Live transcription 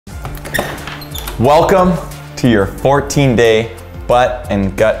Welcome to your 14-day butt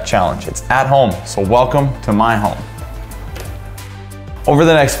and gut challenge. It's at home, so welcome to my home. Over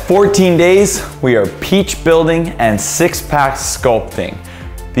the next 14 days, we are peach building and six-pack sculpting.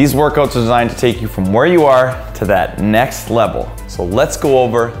 These workouts are designed to take you from where you are to that next level. So let's go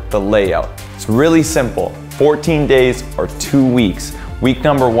over the layout. It's really simple, 14 days or 2 weeks. Week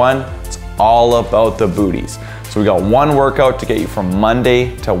number 1, it's all about the booties. So we got one workout to get you from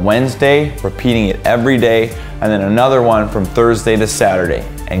Monday to Wednesday, repeating it every day, and then another one from Thursday to Saturday.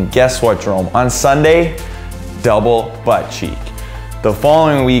 And guess what, Jerome? On Sunday, double butt cheek. The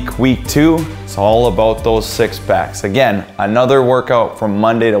following week, week 2, it's all about those six packs. Again, another workout from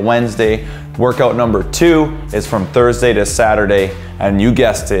Monday to Wednesday. Workout number 2 is from Thursday to Saturday, and you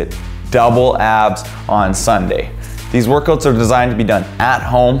guessed it, double abs on Sunday. These workouts are designed to be done at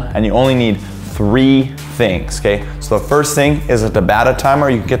home, and you only need 3 things, okay? So the first thing is a Tabata timer.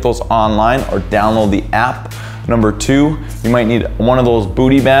 You can get those online or download the app. Number 2, you might need one of those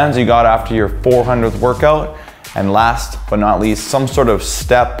booty bands you got after your 400th workout. And last but not least, some sort of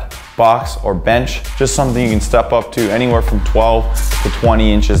step, box, or bench, just something you can step up to anywhere from 12 to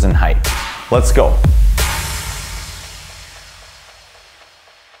 20 inches in height. Let's go.